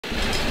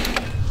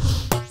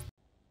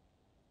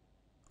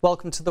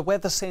Welcome to the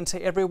Weather Centre,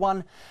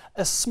 everyone.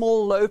 A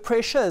small low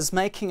pressure is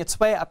making its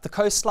way up the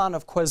coastline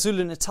of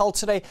KwaZulu-Natal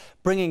today,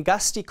 bringing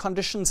gusty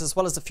conditions as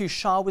well as a few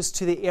showers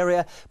to the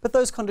area, but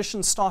those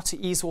conditions start to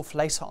ease off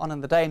later on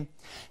in the day.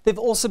 There have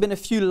also been a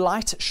few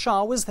light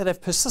showers that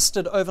have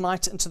persisted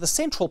overnight into the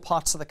central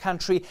parts of the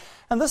country,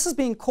 and this is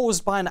being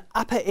caused by an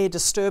upper air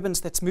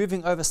disturbance that's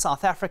moving over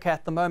South Africa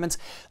at the moment.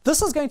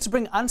 This is going to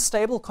bring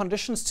unstable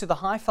conditions to the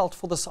Highveld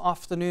for this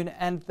afternoon,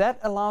 and that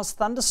allows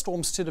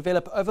thunderstorms to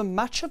develop over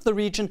much of the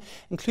region,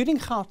 including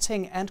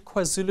Gauteng and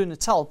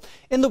KwaZulu-Natal.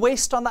 In the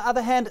west, on the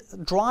other hand,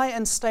 dry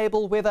and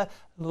stable weather,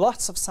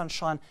 lots of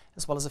sunshine,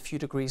 as well as a few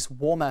degrees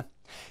warmer.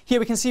 Here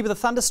we can see where the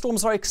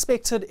thunderstorms are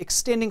expected,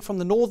 extending from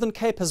the Northern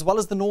Cape as well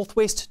as the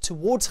northwest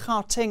towards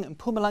Gauteng and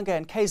Mpumalanga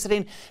and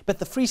KZN. But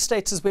the Free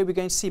State is where we're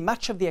going to see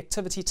much of the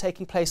activity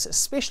taking place,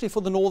 especially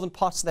for the northern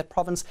parts of that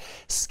province.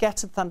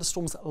 Scattered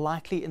thunderstorms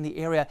likely in the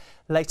area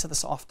later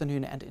this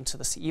afternoon and into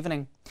this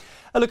evening.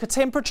 A look at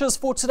temperatures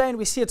for today, and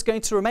we see it's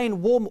going to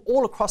remain warm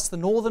all across the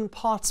northern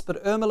parts,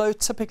 but Ermelo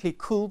typically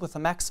cool with a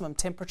maximum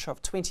temperature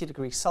of 20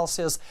 degrees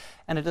Celsius.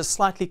 And it is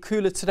slightly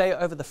cooler today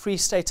over the Free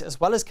State as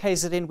well as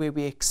KZN, where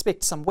we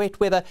expect some wet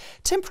weather.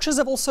 Temperatures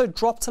have also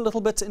dropped a little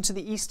bit into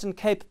the Eastern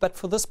Cape, but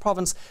for this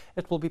province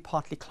it will be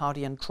partly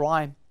cloudy and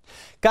dry.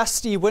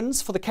 Gusty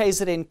winds for the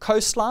KZN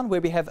coastline,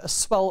 where we have a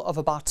swell of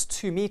about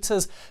 2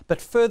 meters,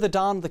 but further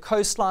down the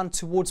coastline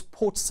towards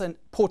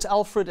Port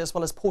Alfred as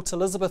well as Port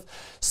Elizabeth,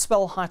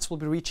 swell heights will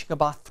be reaching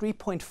about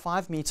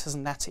 3.5 meters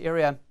in that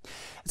area.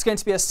 It's going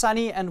to be a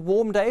sunny and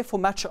warm day for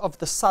much of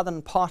the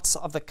southern parts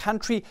of the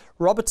country.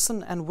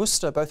 Robertson and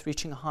Worcester both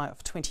reaching a high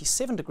of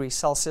 27 degrees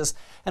Celsius,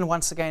 and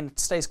once again it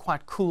stays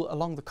quite cool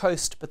along the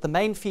coast, but the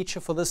main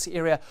feature for this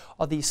area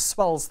are these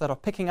swells that are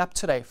picking up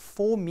today,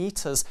 4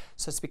 meters,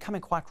 so it's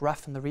becoming quite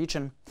rough in the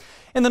region.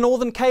 In the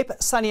Northern Cape,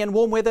 sunny and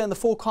warm weather in the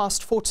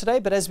forecast for today,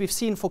 but as we've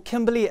seen for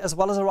Kimberley as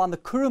well as around the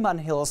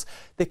Kuruman Hills,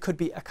 there could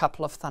be a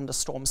couple of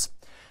thunderstorms.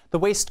 The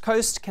West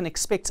Coast can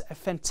expect a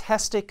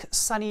fantastic,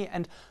 sunny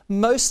and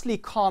mostly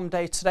calm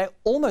day today,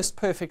 almost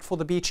perfect for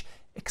the beach,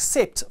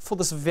 except for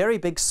this very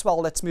big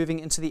swell that's moving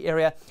into the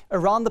area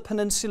around the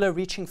peninsula,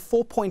 reaching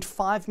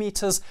 4.5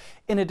 meters.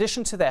 In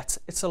addition to that,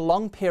 it's a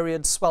long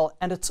period swell,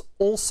 and it's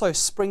also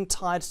spring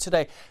tide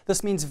today.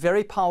 This means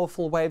very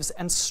powerful waves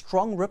and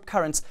strong rip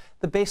currents.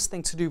 The best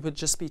thing to do would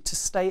just be to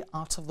stay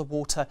out of the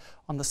water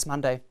on this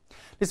Monday.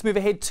 Let's move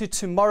ahead to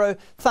tomorrow.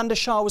 Thunder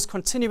showers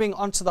continuing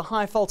onto the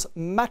Highveld,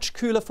 much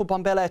cooler for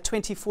Bombela at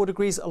 24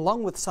 degrees,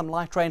 along with some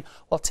light rain,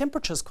 while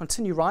temperatures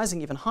continue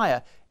rising even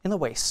higher in the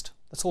west.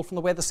 That's all from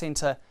the Weather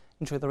Centre.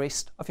 Enjoy the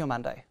rest of your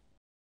Monday.